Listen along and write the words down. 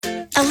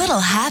A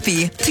little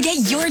happy to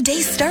get your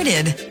day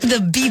started. The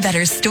Be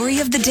Better Story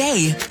of the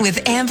Day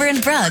with Amber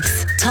and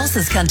Brooks.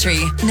 Tulsa's Country,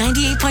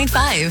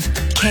 98.5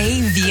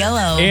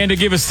 KVOO. And to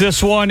give us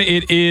this one,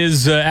 it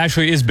is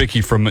Ashley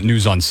Izbicki from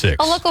News on 6.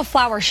 A local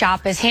flower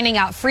shop is handing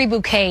out free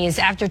bouquets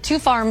after 2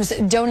 farms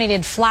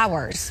donated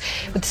flowers.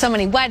 With so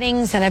many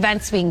weddings and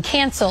events being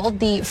canceled,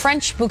 the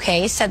French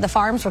Bouquet said the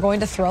farms were going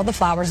to throw the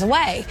flowers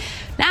away.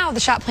 Now the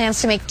shop plans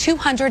to make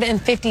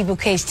 250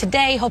 bouquets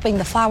today, hoping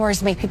the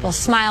flowers make people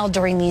smile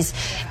during these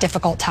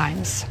difficult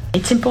times.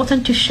 It's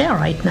important to share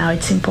right now.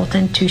 It's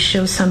important to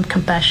show some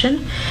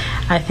compassion.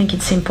 I think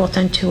it's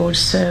important to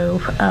also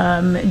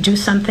do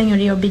something a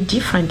little bit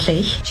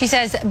differently. She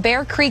says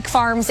Bear Creek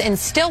Farms in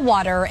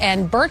Stillwater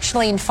and Birch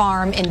Lane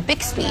Farm in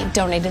Bixby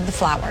donated the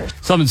flowers.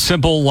 Something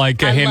simple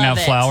like handing out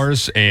it.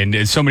 flowers.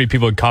 And so many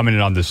people had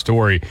commented on this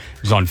story.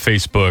 It was on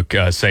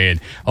Facebook saying,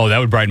 oh, that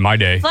would brighten my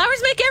day.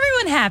 Flowers make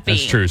everyone happy.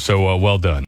 That's true. So well done.